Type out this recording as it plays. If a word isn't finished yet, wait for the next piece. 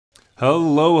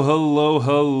Hello, hello,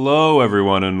 hello,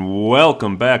 everyone, and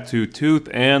welcome back to Tooth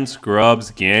and Scrubs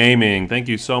Gaming. Thank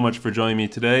you so much for joining me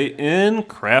today in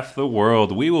Craft the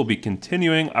World. We will be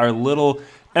continuing our little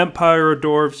empire of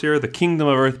dwarves here, the Kingdom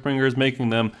of Earthbringer,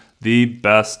 making them the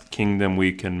best kingdom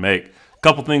we can make. A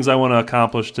couple things I want to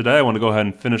accomplish today. I want to go ahead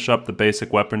and finish up the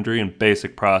basic weaponry and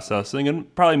basic processing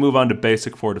and probably move on to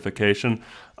basic fortification.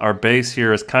 Our base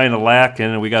here is kind of lacking,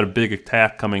 and we got a big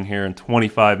attack coming here in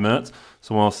 25 minutes.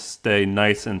 So we'll stay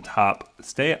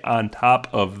stay on top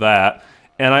of that.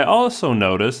 And I also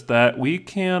noticed that we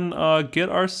can get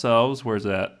ourselves, where's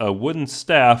that? A wooden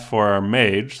staff for our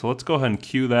mage. So let's go ahead and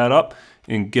queue that up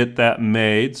and get that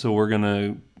made. So we're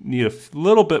gonna need a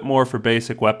little bit more for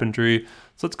basic weaponry.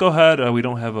 So let's go ahead. We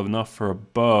don't have enough for a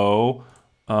bow.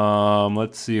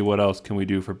 Let's see, what else can we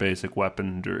do for basic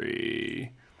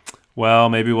weaponry? Well,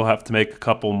 maybe we'll have to make a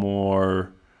couple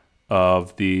more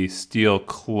of the steel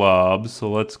clubs.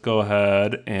 So let's go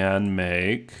ahead and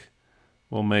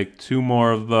we'll make 2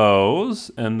 more of those,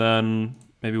 and then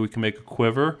maybe we can make a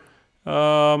quiver.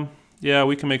 Yeah,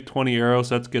 we can make 20 arrows.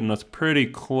 That's getting us pretty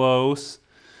close.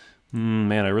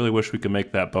 Man, I really wish we could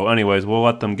make that bow. Anyways, we'll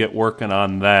let them get working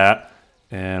on that,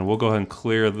 and we'll go ahead and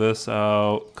clear this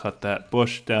out, cut that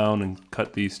bush down, and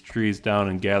cut these trees down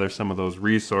and gather some of those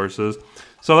resources.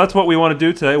 So that's what we want to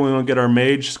do today. We want to get our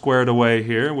mage squared away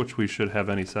here, which we should have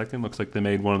any second. Looks like they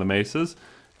made one of the maces.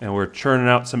 And we're churning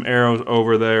out some arrows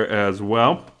over there as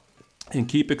well. And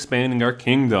keep expanding our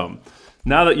kingdom.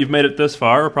 Now that you've made it this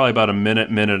far, we're probably about a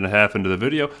minute and a half into the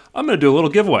video, I'm going to do a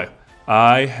little giveaway.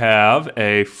 I have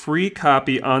a free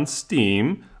copy on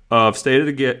Steam of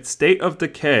State of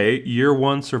Decay Year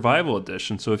 1 Survival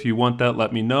Edition. So if you want that,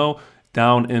 let me know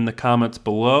down in the comments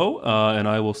below, and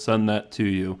I will send that to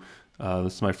you.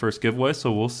 This is my first giveaway,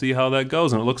 so we'll see how that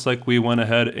goes. And it looks like we went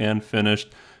ahead and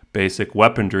finished basic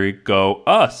weaponry. Go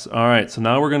us! All right, so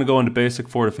now we're going to go into basic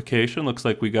fortification. Looks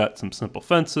like we got some simple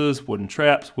fences, wooden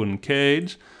traps, wooden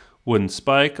cage, wooden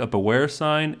spike, a beware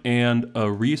sign, and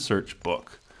a research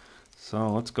book. So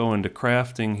let's go into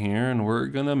crafting here, and we're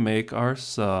going to make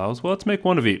ourselves, well, let's make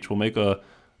one of each. We'll make a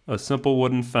simple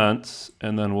wooden fence,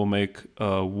 and then we'll make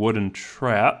a wooden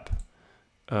trap.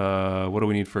 What do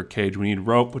we need for a cage? We need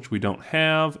rope, which we don't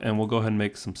have, and we'll go ahead and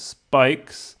make some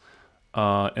spikes.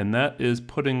 And that is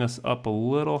putting us up a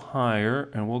little higher,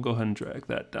 and we'll go ahead and drag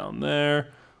that down there.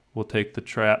 We'll take the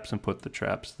traps and put the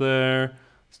traps there.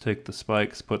 Let's take the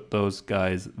spikes, put those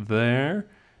guys there.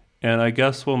 And I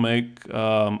guess we'll make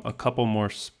a couple more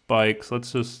spikes.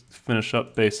 Let's just finish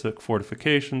up basic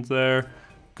fortifications there.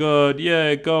 Good,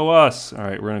 yay, go us. All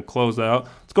right, we're gonna close out.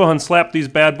 Let's go ahead and slap these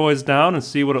bad boys down and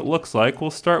see what it looks like. We'll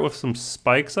start with some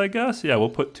spikes, I guess. Yeah, we'll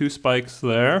put 2 spikes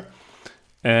there.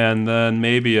 And then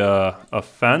maybe a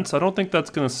fence. I don't think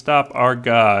that's gonna stop our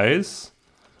guys,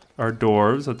 our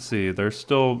dwarves. Let's see, they're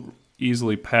still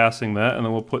easily passing that. And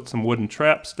then we'll put some wooden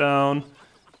traps down,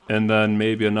 and then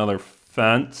maybe another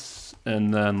fence.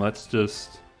 And then let's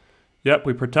just, yep,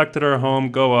 we protected our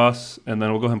home, go us. And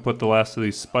then we'll go ahead and put the last of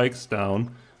these spikes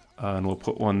down. And we'll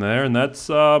put one there, and that's,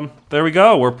 there we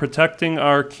go. We're protecting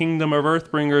our Kingdom of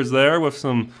Earthbringers there with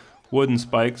some wooden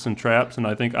spikes and traps, and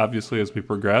I think obviously as we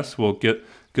progress, we'll get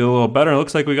a little better. It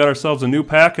looks like we got ourselves a new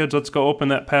package. Let's go open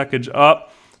that package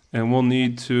up, and we'll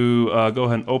need to go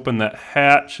ahead and open that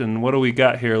hatch. And what do we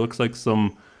got here? It looks like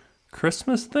some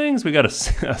Christmas things. We got a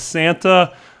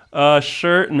Santa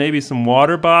shirt and maybe some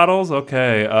water bottles.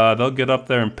 Okay, they'll get up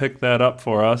there and pick that up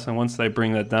for us, and once they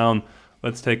bring that down,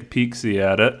 let's take a peek-see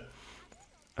at it.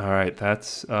 All right,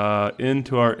 that's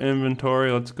into our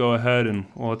inventory. Let's go ahead and,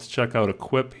 well, let's check out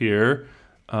equip here.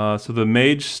 So the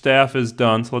mage staff is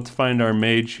done, so let's find our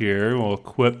mage here. We'll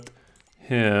equip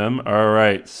him. All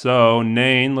right, so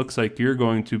Nain, looks like you're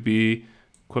going to be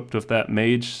equipped with that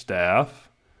mage staff.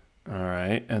 All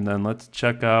right, and then let's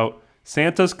check out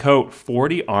Santa's coat,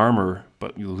 40 armor,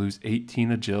 but you lose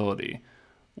 18 agility.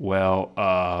 Well,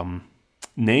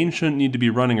 Nain shouldn't need to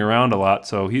be running around a lot,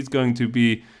 so he's going to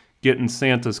be getting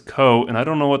Santa's coat, and I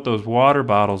don't know what those water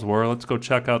bottles were. Let's go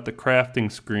check out the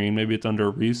crafting screen. Maybe it's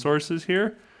under resources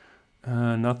here.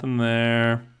 Nothing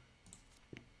there.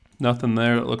 Nothing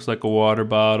there. It looks like a water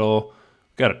bottle.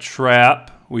 Got a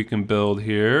trap we can build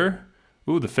here.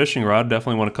 Ooh, the fishing rod.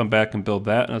 Definitely want to come back and build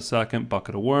that in a second.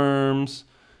 Bucket of worms.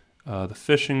 The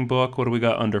fishing book. What do we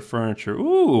got under furniture?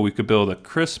 Ooh, we could build a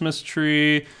Christmas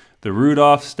tree. The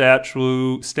Rudolph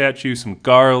statue, some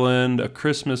garland, a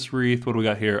Christmas wreath. What do we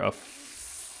got here? A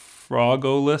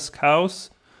frogolisk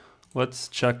house. Let's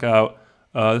check out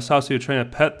this house. You train a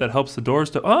pet that helps the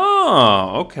doors to.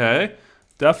 Oh, okay.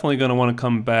 Definitely going to want to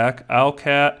come back.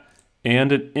 Owlcat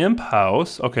and an imp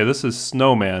house. Okay, this is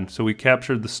snowman. So we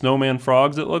captured the snowman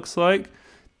frogs, it looks like.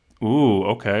 Ooh,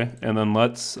 okay. And then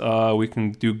let's, we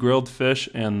can do grilled fish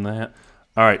and that.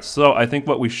 All right, so I think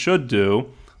what we should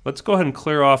do, let's go ahead and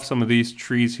clear off some of these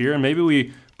trees here, and maybe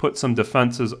we put some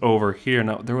defenses over here.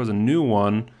 Now, there was a new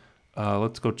one.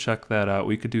 Let's go check that out.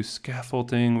 We could do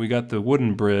scaffolding. We got the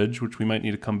wooden bridge, which we might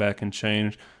need to come back and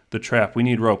change. The trap, we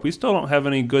need rope. We still don't have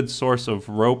any good source of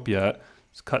rope yet.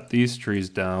 Let's cut these trees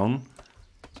down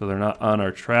so they're not on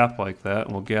our trap like that.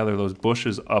 And we'll gather those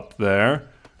bushes up there.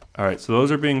 All right, so those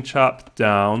are being chopped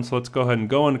down. So let's go ahead and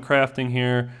go into crafting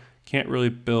here. Can't really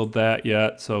build that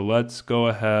yet. So let's go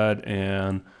ahead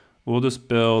and we'll just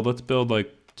build, let's build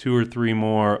like 2 or 3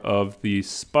 more of these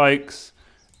spikes.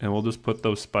 And we'll just put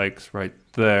those spikes right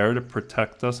there to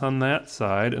protect us on that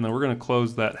side. And then we're gonna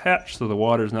close that hatch so the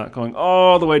water's not going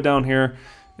all the way down here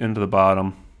into the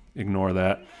bottom. Ignore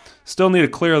that. Still need to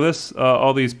clear this,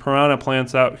 all these piranha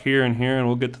plants out here and here, and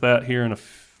we'll get to that here in a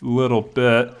little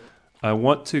bit. I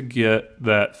want to get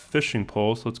that fishing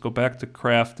pole, so let's go back to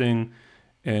crafting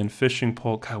and fishing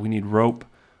pole. God, we need rope,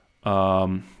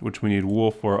 which we need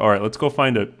wool for. All right, let's go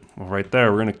find it. Well, right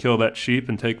there, we're gonna kill that sheep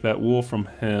and take that wool from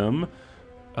him.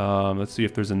 Let's see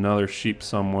if there's another sheep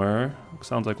somewhere.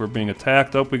 Sounds like we're being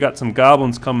attacked. Oh, we got some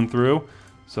goblins coming through,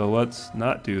 so let's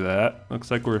not do that. Looks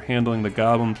like we're handling the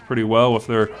goblins pretty well with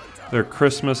their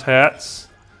Christmas hats.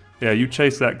 Yeah, you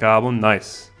chase that goblin.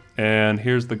 Nice. And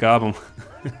here's the goblin.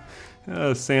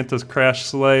 Santa's crash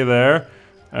sleigh there.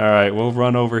 All right, we'll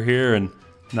run over here and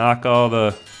knock all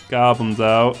the goblins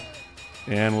out,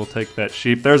 and we'll take that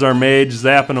sheep. There's our mage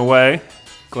zapping away.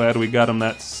 Glad we got him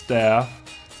that staff.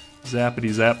 Zappity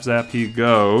zap zap he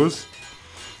goes.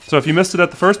 So if you missed it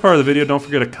at the first part of the video, don't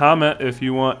forget to comment if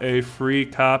you want a free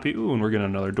copy. Ooh, and we're getting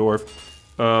another dwarf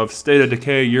of State of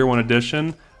Decay Year 1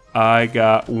 Edition. I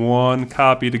got 1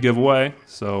 copy to give away,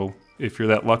 so if you're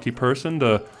that lucky person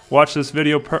to watch this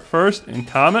video first and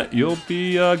comment, you'll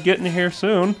be getting here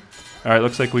soon. All right,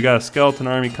 looks like we got a skeleton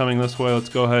army coming this way. Let's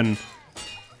go ahead and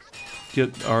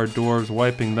get our dwarves,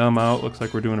 wiping them out. Looks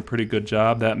like we're doing a pretty good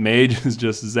job. That mage is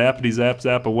just zappity zap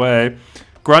zap away.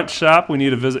 Grunt shop, we need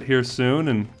to visit here soon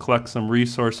and collect some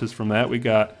resources from that. We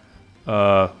got,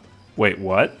 wait,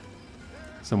 what?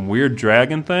 Some weird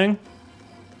dragon thing?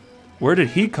 Where did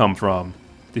he come from?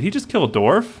 Did he just kill a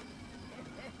dwarf?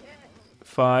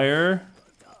 Fire.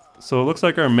 So it looks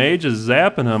like our mage is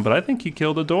zapping him, but I think he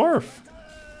killed a dwarf.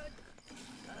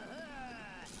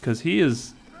 Because he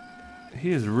is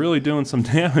really doing some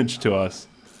damage to us.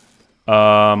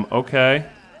 Okay.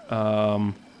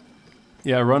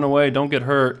 Yeah, run away, don't get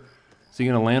hurt. Is he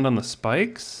gonna land on the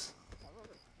spikes?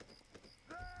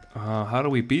 How do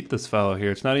we beat this fellow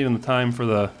here? It's not even the time for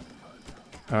the...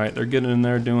 Alright, they're getting in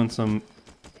there doing some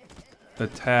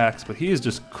attacks, but he is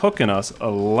just cooking us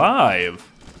alive.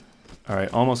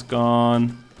 Alright, almost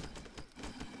gone.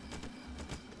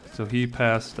 So he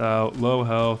passed out, low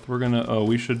health. We're gonna, oh,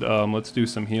 we should, let's do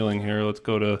some healing here. Let's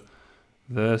go to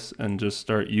this and just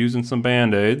start using some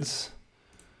band-aids.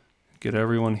 Get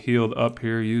everyone healed up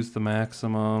here. Use the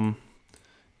maximum.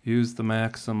 Use the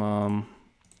maximum.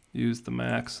 Use the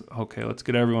max. Okay, let's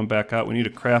get everyone back out. We need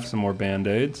to craft some more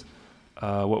band-aids.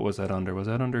 What was that under? Was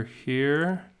that under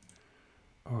here?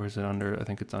 Or is it under, I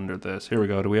think it's under this. Here we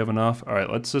go. Do we have enough? All right,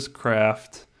 let's just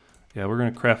craft. Yeah, we're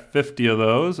gonna craft 50 of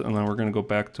those, and then we're gonna go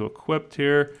back to equipped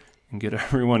here and get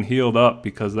everyone healed up,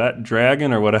 because that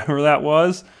dragon or whatever that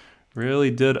was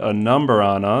really did a number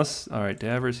on us. All right,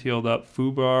 Daver's healed up.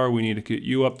 Fubar, we need to get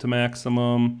you up to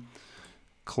maximum.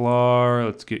 Clar,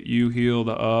 let's get you healed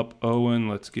up. Owen,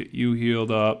 let's get you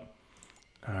healed up.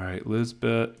 All right,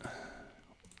 Lisbeth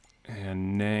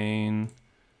and Nain.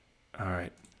 All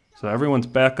right, so everyone's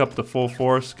back up to full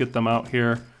force. Get them out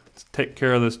here. Let's take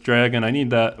care of this dragon. I need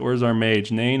that. Where's our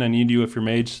mage? Nain, I need you with your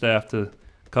mage staff to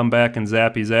come back and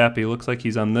zappy zappy. Looks like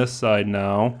he's on this side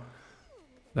now.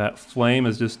 That flame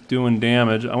is just doing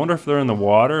damage. I wonder if they're in the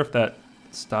water, if that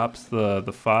stops the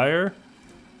fire.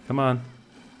 Come on.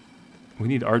 We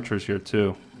need archers here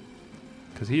too,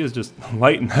 because he is just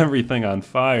lighting everything on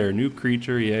fire. New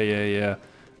creature, yeah.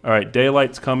 All right,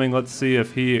 daylight's coming. Let's see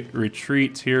if he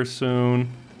retreats here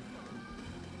soon.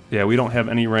 Yeah, we don't have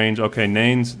any range. Okay,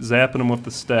 Nain's zapping him with the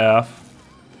staff.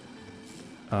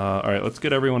 All right, let's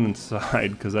get everyone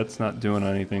inside, because that's not doing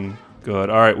anything good.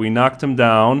 All right, we knocked him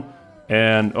down,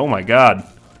 and oh my god,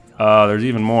 there's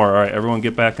even more. All right, everyone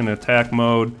get back into attack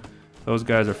mode. Those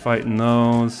guys are fighting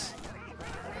those.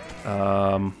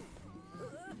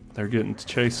 They're getting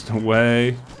chased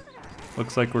away.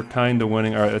 Looks like we're kind of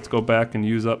winning. All right, let's go back and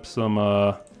use up some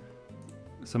of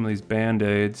these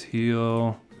band-aids.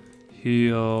 Heal.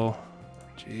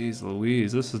 Jeez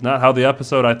Louise, this is not how the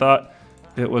episode I thought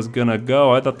it was gonna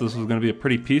go. I thought this was gonna be a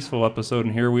pretty peaceful episode,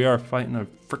 and here we are fighting a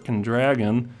freaking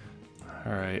dragon.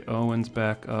 All right, Owen's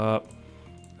back up.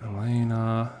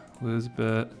 Elena,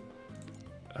 Lisbeth,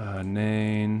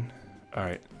 Nain. All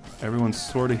right, everyone's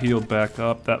sort of healed back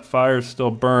up. That fire's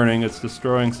still burning. It's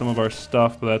destroying some of our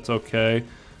stuff, but that's okay.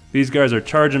 These guys are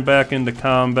charging back into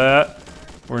combat.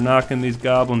 We're knocking these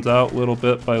goblins out little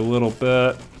bit by little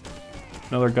bit.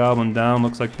 Another goblin down.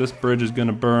 Looks like this bridge is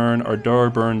gonna burn. Our door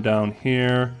burned down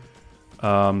here.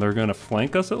 They're gonna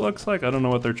flank us, it looks like. I don't know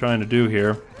what they're trying to do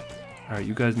here. All right,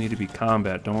 you guys need to be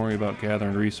combat. Don't worry about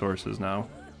gathering resources now.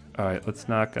 All right, let's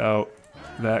knock out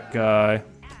that guy.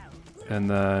 And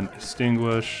then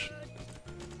extinguish,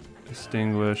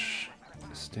 extinguish,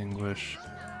 extinguish.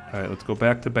 All right, let's go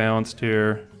back to balanced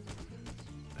here.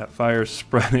 That fire's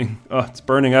spreading. Oh, it's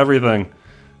burning everything.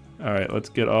 All right, let's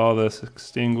get all this.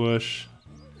 Extinguish.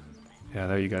 Yeah,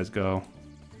 there you guys go.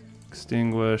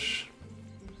 Extinguish.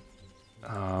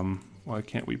 Why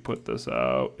can't we put this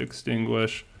out?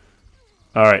 Extinguish.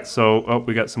 All right, so oh,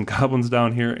 we got some goblins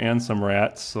down here and some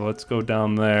rats. So let's go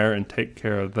down there and take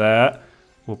care of that.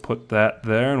 We'll put that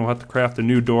there, and we'll have to craft a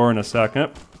new door in a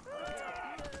second.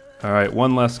 All right,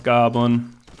 one less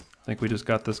goblin. I think we just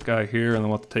got this guy here, and then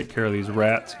we'll have to take care of these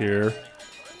rats here.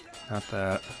 Not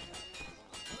that.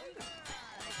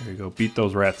 There you go. Beat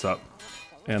those rats up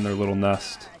and their little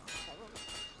nest.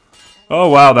 Oh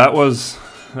wow, that was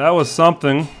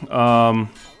something.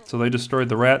 So they destroyed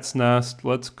the rat's nest.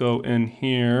 Let's go in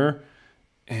here.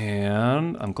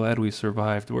 And I'm glad we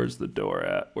survived. Where's the door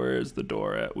at? Where is the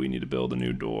door at? We need to build a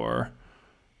new door.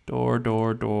 Door,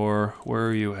 door, door. Where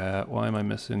are you at? Why am I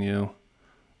missing you?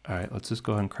 All right, let's just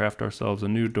go ahead and craft ourselves a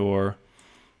new door.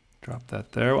 Drop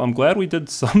that there. Well, I'm glad we did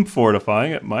some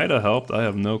fortifying. It might have helped. I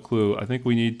have no clue. I think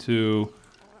we need to...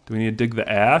 Do we need to dig the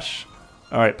ash?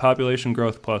 All right, population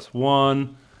growth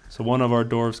 +1. So one of our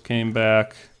dwarves came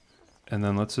back. And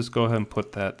then let's just go ahead and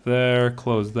put that there.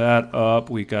 Close that up.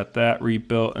 We got that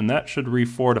rebuilt. And that should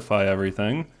refortify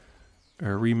everything.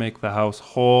 Or remake the house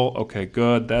whole. Okay,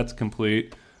 good. That's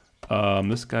complete.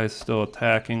 This guy's still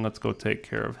attacking. Let's go take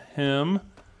care of him.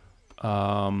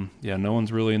 Yeah, no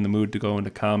one's really in the mood to go into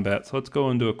combat. So let's go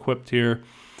into equipped here.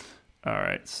 All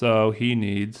right, so he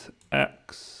needs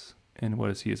X. And what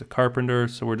is he? He's a carpenter.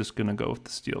 So we're just going to go with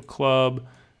the steel club.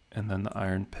 And then the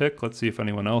iron pick. Let's see if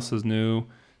anyone else is new.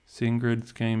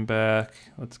 Singrid came back.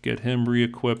 Let's get him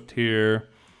re-equipped here.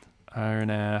 Iron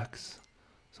axe.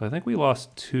 So I think we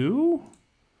lost 2.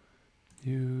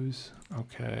 Use.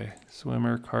 Okay.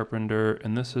 Swimmer, carpenter,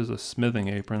 and this is a smithing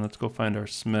apron. Let's go find our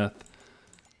smith.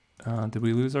 Did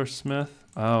we lose our smith?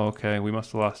 Oh, okay. We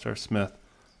must have lost our smith.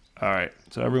 All right.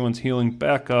 So everyone's healing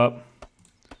back up.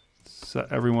 Set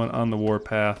everyone on the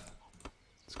warpath.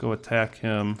 Let's go attack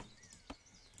him.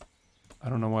 I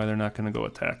don't know why they're not going to go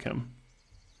attack him.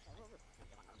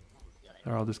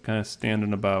 They're all just kind of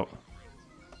standing about.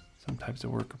 Some types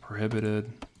of work are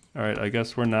prohibited. All right, I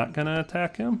guess we're not going to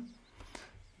attack him.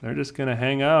 They're just going to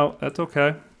hang out. That's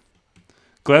okay.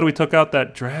 Glad we took out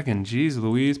that dragon. Jeez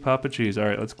Louise, Papa Cheese. All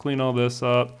right, let's clean all this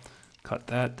up. Cut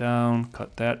that down.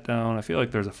 Cut that down. I feel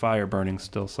like there's a fire burning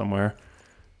still somewhere.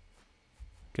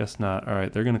 Guess not. All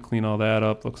right, they're going to clean all that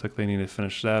up. Looks like they need to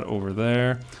finish that over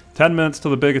there. 10 minutes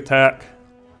till the big attack.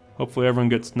 Hopefully everyone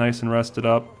gets nice and rested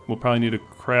up. We'll probably need to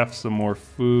craft some more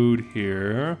food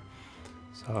here.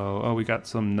 So, oh, we got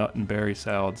some nut and berry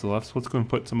salads left. So let's go and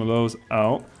put some of those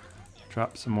out.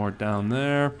 Drop some more down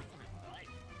there.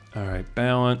 All right,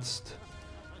 balanced.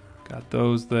 Got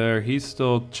those there. He's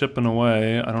still chipping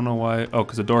away. I don't know why. Oh,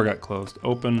 because the door got closed.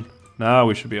 Open. Now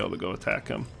we should be able to go attack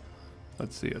him.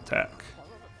 Let's see, attack.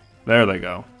 There they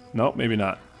go. Nope, maybe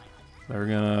not. They're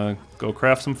gonna go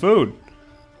craft some food.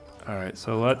 All right,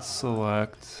 so let's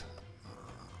select,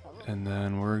 and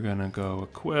then we're gonna go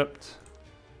equipped,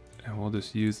 and we'll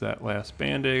just use that last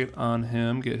band-aid on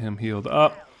him, get him healed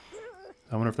up.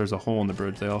 I wonder if there's a hole in the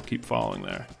bridge. They all keep falling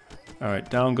there. All right,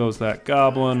 down goes that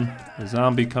goblin. The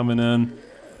zombie coming in.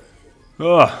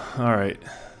 Ugh, all right.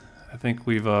 I think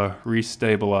we've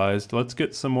restabilized. Let's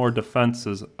get some more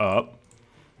defenses up,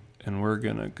 and we're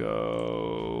gonna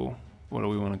go, what do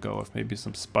we wanna go with? Maybe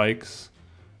some spikes?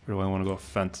 Or do I want to go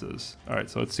fences? All right,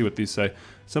 so let's see what these say.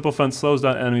 Simple fence slows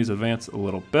down enemies, advance a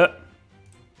little bit.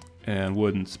 And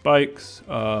wooden spikes,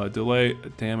 delay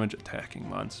damage attacking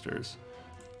monsters.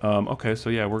 Okay, so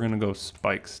yeah, we're gonna go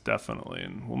spikes definitely,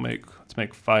 and let's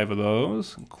make 5 of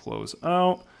those and close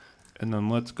out. And then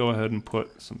let's go ahead and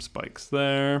put some spikes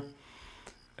there,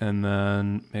 and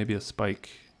then maybe a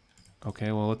spike.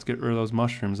 Okay, well let's get rid of those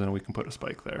mushrooms, and we can put a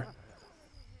spike there.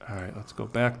 All right, let's go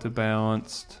back to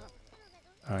balanced.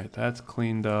 Alright, that's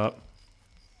cleaned up.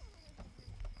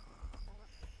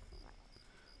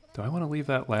 Do I want to leave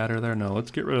that ladder there? No,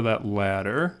 let's get rid of that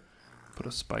ladder. Put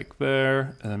a spike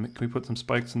there. And then can we put some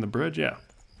spikes in the bridge? Yeah.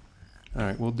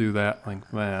 Alright, we'll do that like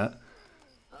that.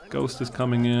 Ghost is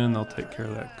coming in. They'll take care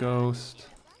of that ghost.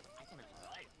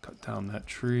 Cut down that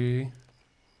tree.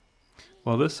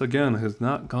 Well, this again has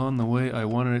not gone the way I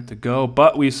wanted it to go,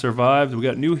 but we survived. We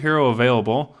got new hero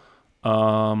available.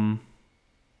 Umards,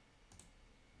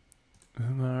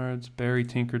 Barry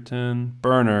Tinkerton,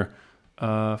 Burner.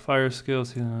 Fire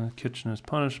skills, kitchen is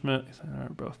punishment.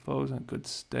 Both foes in good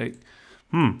state.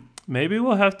 Maybe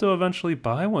we'll have to eventually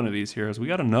buy one of these heroes. We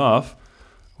got enough.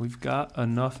 We've got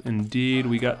enough indeed.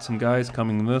 We got some guys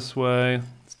coming this way.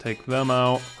 Let's take them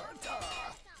out.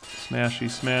 Smashy,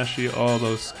 smashy, all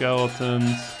those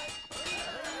skeletons.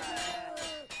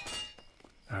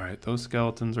 Alright, those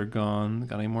skeletons are gone.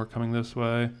 Got any more coming this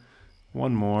way?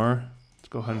 One more. Let's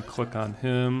go ahead and click on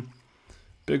him.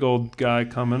 Big old guy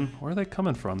coming. Where are they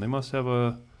coming from? They must have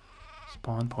a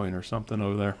spawn point or something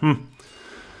over there.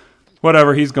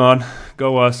 Whatever, he's gone.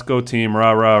 Go us, go team,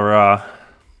 rah, rah, rah.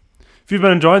 If you've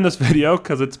been enjoying this video,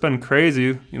 because it's been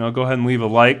crazy, go ahead and leave a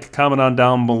like. Comment on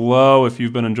down below if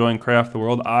you've been enjoying Craft the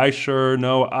World. I sure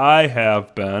know I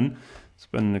have been. It's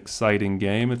been an exciting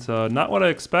game. It's not what I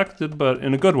expected, but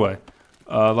in a good way.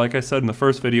 Like I said in the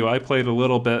first video, I played a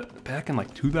little bit back in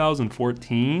like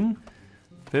 2014,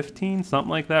 15,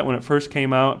 something like that, when it first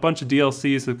came out. A bunch of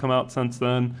DLCs have come out since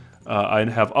then. I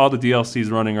have all the DLCs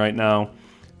running right now,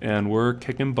 and we're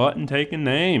kicking butt and taking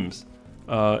names.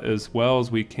 As well as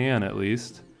we can, at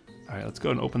least. Alright, let's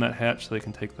go and open that hatch so they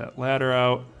can take that ladder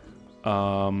out.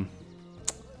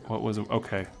 What was it?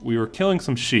 Okay, we were killing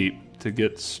some sheep to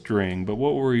get string, but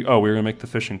what were we? Oh, we were going to make the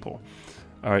fishing pole.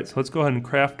 Alright, so let's go ahead and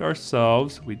craft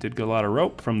ourselves. We did get a lot of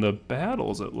rope from the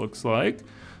battles, it looks like.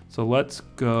 So let's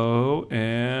go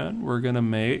and we're going to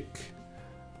make...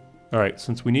 Alright,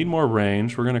 since we need more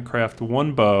range, we're going to craft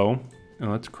one bow,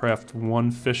 and let's craft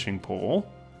one fishing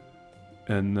pole.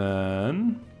 And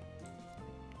then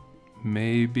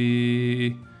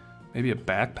maybe a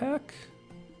backpack?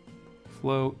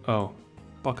 Float. Oh,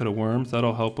 bucket of worms.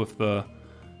 That'll help with the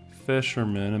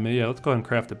fishermen. And maybe, yeah, let's go ahead and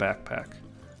craft a backpack.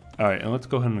 All right, and let's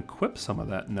go ahead and equip some of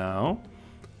that now.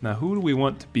 Now, who do we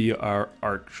want to be our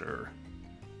archer?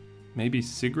 Maybe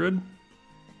Sigrid?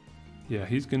 Yeah,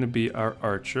 he's going to be our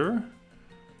archer.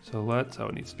 So let's, oh,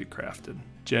 it needs to be crafted.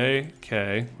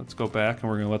 JK, let's go back and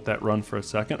we're going to let that run for a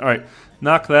second. All right,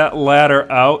 knock that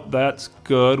ladder out. That's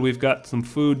good. We've got some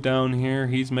food down here.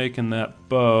 He's making that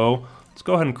bow. Let's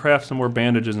go ahead and craft some more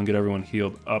bandages and get everyone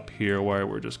healed up here while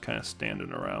we're just kind of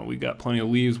standing around. We got plenty of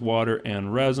leaves, water,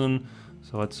 and resin.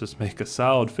 So let's just make a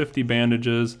solid 50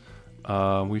 bandages.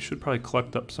 We should probably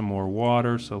collect up some more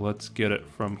water. So let's get it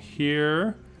from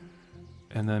here.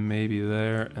 And then maybe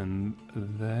there and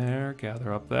there.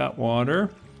 Gather up that water.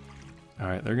 All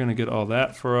right, they're gonna get all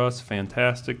that for us.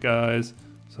 Fantastic, guys.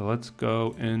 So let's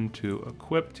go into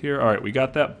equipped here. All right, we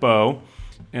got that bow.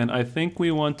 And I think we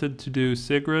wanted to do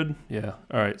Sigrid. Yeah,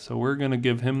 all right, so we're gonna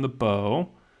give him the bow.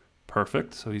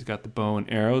 Perfect, so he's got the bow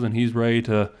and arrows and he's ready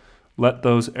to let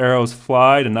those arrows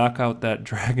fly to knock out that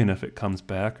dragon if it comes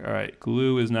back. All right,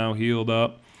 Glue is now healed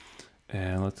up.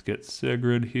 And let's get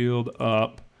Sigrid healed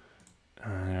up.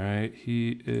 All right,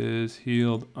 he is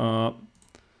healed up.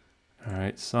 All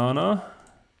right, Sana,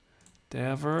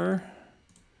 Daver.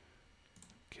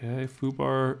 Okay,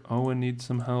 Fubar, Owen needs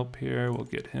some help here. We'll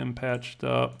get him patched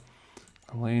up.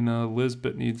 Elena,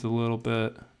 Lisbeth needs a little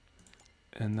bit.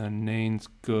 And then Nane's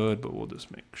good, but we'll just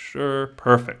make sure.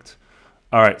 Perfect.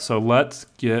 All right, so let's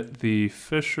get the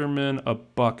fisherman a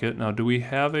bucket. Now, do we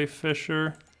have a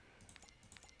fisher?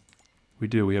 We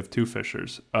do, we have two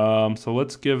fishers. So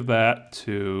let's give that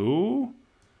to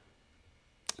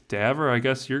Daver. I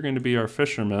guess you're going to be our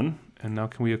fisherman. And now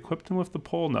can we equip him with the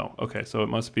pole? No. Okay, so it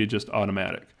must be just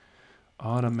automatic.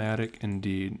 Automatic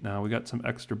indeed. Now we got some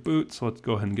extra boots, so let's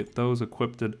go ahead and get those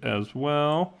equipped as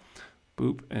well.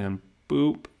 Boop and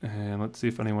boop. And let's see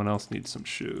if anyone else needs some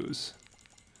shoes.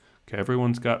 Okay,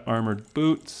 everyone's got armored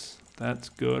boots. That's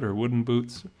good, or wooden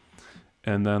boots.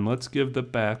 And then let's give the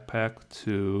backpack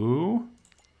to,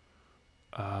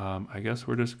 I guess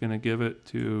we're just going to give it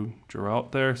to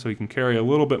Geralt there so he can carry a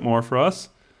little bit more for us.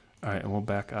 All right, and we'll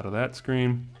back out of that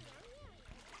screen.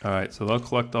 All right, so they'll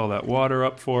collect all that water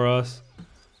up for us.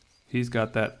 He's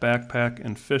got that backpack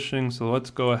and fishing, so let's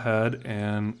go ahead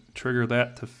and trigger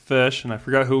that to fish. And I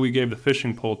forgot who we gave the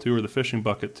fishing pole to or the fishing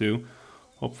bucket to.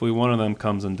 Hopefully one of them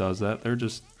comes and does that. They're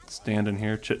just standing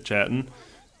here chit-chatting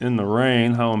in the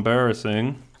rain. How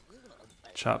embarrassing.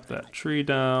 Chop that tree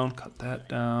down, cut that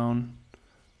down.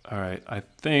 All right, I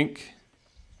think...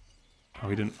 Oh,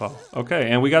 he didn't fall.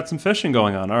 Okay, and we got some fishing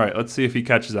going on. All right, let's see if he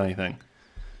catches anything.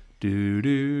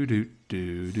 And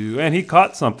he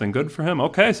caught something. Good for him.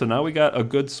 Okay, so now we got a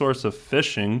good source of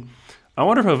fishing. I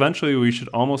wonder if eventually we should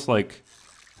almost like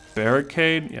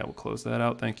barricade. Yeah, we'll close that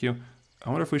out. Thank you. I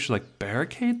wonder if we should like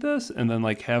barricade this and then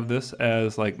like have this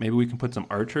as like, maybe we can put some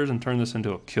archers and turn this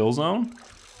into a kill zone.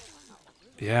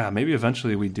 Yeah, maybe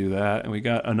eventually we do that. And we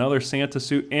got another Santa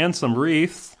suit and some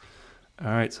wreaths. All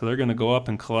right, so they're going to go up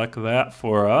and collect that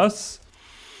for us.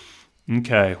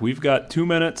 Okay, we've got 2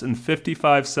 minutes and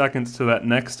 55 seconds to that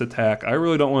next attack. I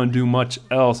really don't want to do much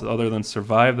else other than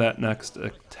survive that next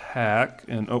attack.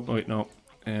 And, oh, wait, no.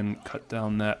 And cut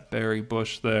down that berry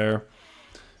bush there.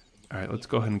 All right, let's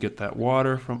go ahead and get that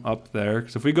water from up there.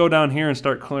 Because if we go down here and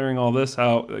start clearing all this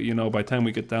out, you know, by the time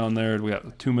we get down there, we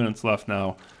got 2 minutes left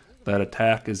now. That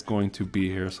attack is going to be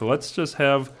here. So let's just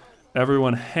have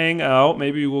everyone hang out.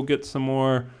 Maybe we'll get some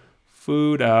more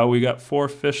food out. We got 4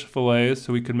 fish fillets,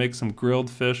 so we could make some grilled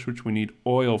fish, which we need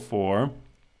oil for.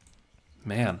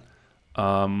 Man,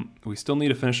 we still need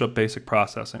to finish up basic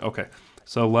processing. Okay,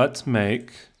 so let's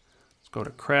go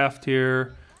to craft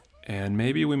here, and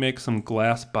maybe we make some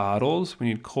glass bottles. We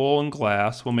need coal and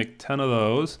glass. We'll make 10 of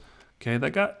those. Okay,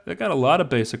 that got a lot of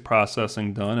basic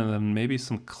processing done, and then maybe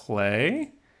some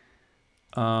clay.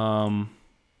 Yeah,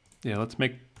 let's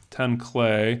make 10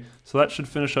 clay. So that should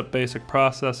finish up basic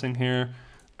processing here.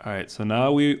 All right, so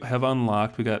now we have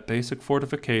unlocked. We got basic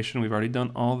fortification. We've already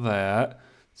done all that.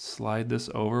 Slide this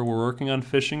over. We're working on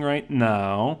fishing right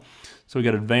now. So we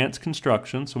got advanced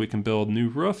construction, so we can build new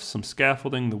roofs, some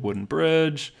scaffolding, the wooden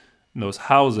bridge, and those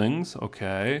housings.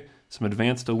 Okay, some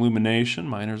advanced illumination,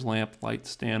 miner's lamp, light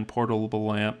stand, portable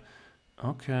lamp.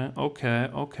 Okay.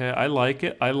 I like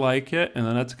it. And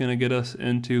then that's going to get us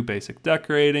into basic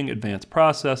decorating, advanced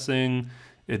processing,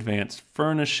 advanced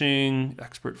furnishing,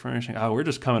 expert furnishing. Oh, we're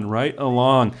just coming right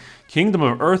along. Kingdom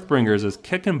of Earthbringers is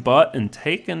kicking butt and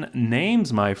taking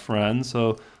names, my friend.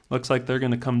 So looks like they're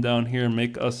going to come down here and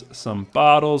make us some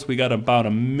bottles. We got about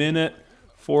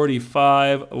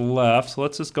 1:45 left. So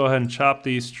let's just go ahead and chop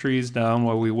these trees down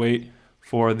while we wait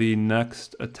for the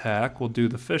next attack. We'll do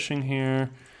the fishing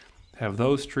here. Have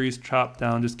those trees chopped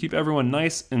down. Just keep everyone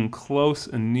nice and close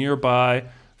and nearby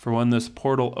for when this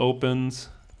portal opens.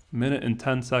 1 minute and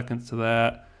 10 seconds to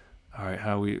that. All right,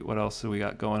 what else do we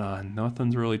got going on?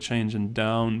 Nothing's really changing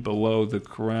down below the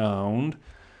ground.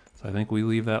 So I think we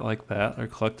leave that like that. They're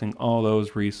collecting all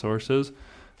those resources.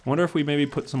 I wonder if we maybe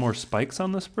put some more spikes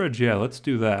on this bridge. Yeah, let's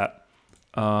do that.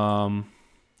 All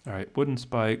right, wooden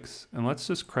spikes. And let's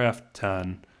just craft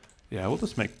 10. Yeah, we'll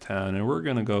just make 10. And we're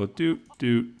going to go doot,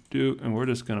 and we're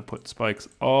just going to put spikes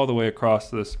all the way across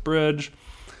this bridge.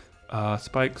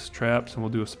 Spikes, traps, and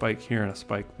we'll do a spike here and a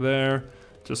spike there.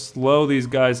 Just slow these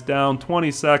guys down.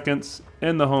 20 seconds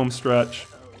in the home stretch.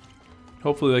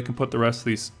 Hopefully they can put the rest of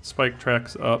these spike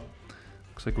tracks up.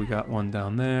 Looks like we got one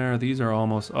down there. These are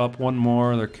almost up. One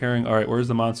more. They're carrying. All right, where's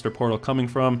the monster portal coming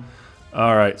from?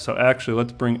 All right, so actually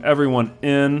let's bring everyone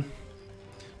in.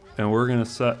 And we're going to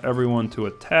set everyone to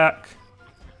attack.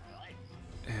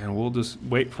 And we'll just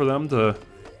wait for them to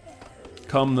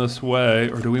come this way.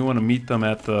 Or do we want to meet them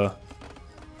at the...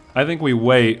 I think we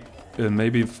wait and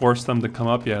maybe force them to come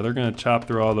up. Yeah, they're going to chop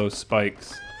through all those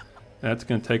spikes. That's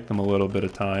going to take them a little bit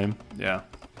of time. Yeah.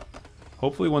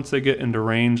 Hopefully once they get into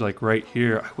range, like right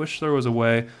here. I wish there was a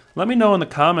way. Let me know in the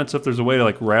comments if there's a way to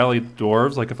like rally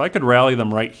dwarves. Like if I could rally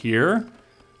them right here.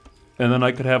 And then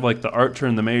I could have like the archer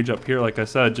and the mage up here, like I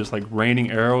said, just like raining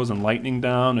arrows and lightning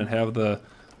down, and have the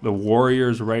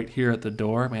warriors right here at the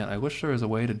door. Man, I wish there was a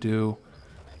way to do.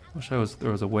 There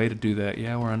was a way to do that.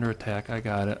 Yeah, we're under attack. I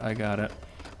got it.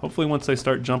 Hopefully, once they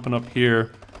start jumping up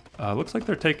here, looks like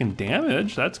they're taking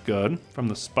damage. That's good from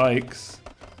the spikes.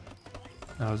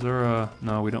 Now, is there a?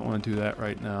 No, we don't want to do that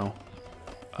right now.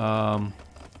 All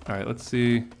right, let's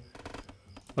see.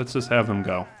 Let's just have them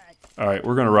go. All right,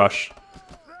 we're gonna rush.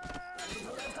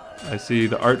 I see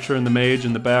the archer and the mage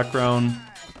in the background.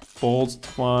 Bolts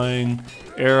flying,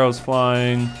 arrows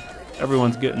flying.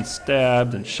 Everyone's getting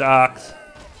stabbed and shocked.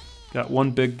 Got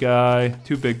one big guy,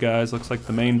 2 big guys. Looks like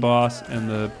the main boss and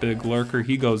the big lurker.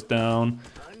 He goes down.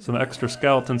 Some extra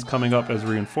skeletons coming up as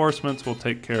reinforcements. We'll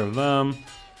take care of them.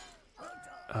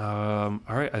 All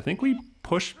right, I think we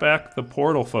pushed back the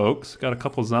portal, folks. Got a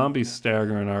couple zombies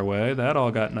staggering our way. That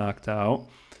all got knocked out.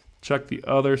 Check the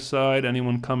other side.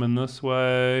 Anyone coming this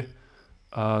way?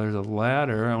 There's a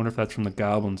ladder. I wonder if that's from the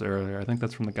goblins earlier. I think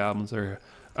that's from the goblins earlier.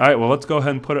 All right, well, let's go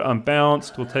ahead and put it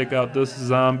unbalanced. We'll take out this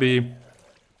zombie.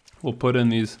 We'll put in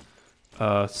these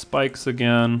spikes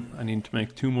again. I need to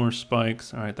make 2 more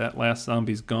spikes. All right, that last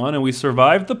zombie's gone. And we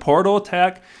survived the portal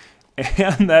attack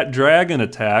and that dragon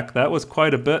attack. That was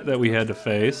quite a bit that we had to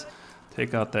face.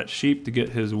 Take out that sheep to get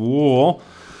his wool.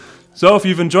 So if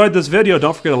you've enjoyed this video,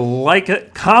 don't forget to like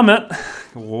it, comment.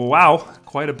 Wow,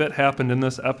 quite a bit happened in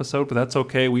this episode, but that's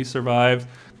okay. We survived.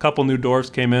 A couple new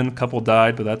dwarves came in, a couple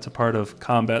died, but that's a part of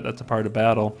combat. That's a part of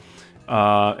battle.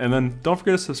 And then don't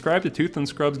forget to subscribe to Tooth and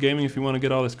Scrubs Gaming if you want to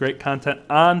get all this great content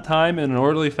on time in an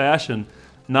orderly fashion.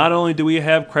 Not only do we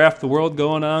have Craft the World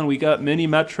going on, we got Mini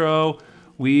Metro,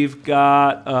 we've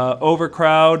got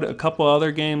Overcrowd, a couple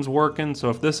other games working. So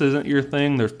if this isn't your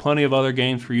thing, there's plenty of other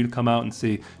games for you to come out and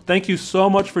see. Thank you so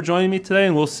much for joining me today,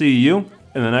 and we'll see you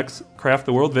in the next Craft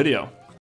the World video.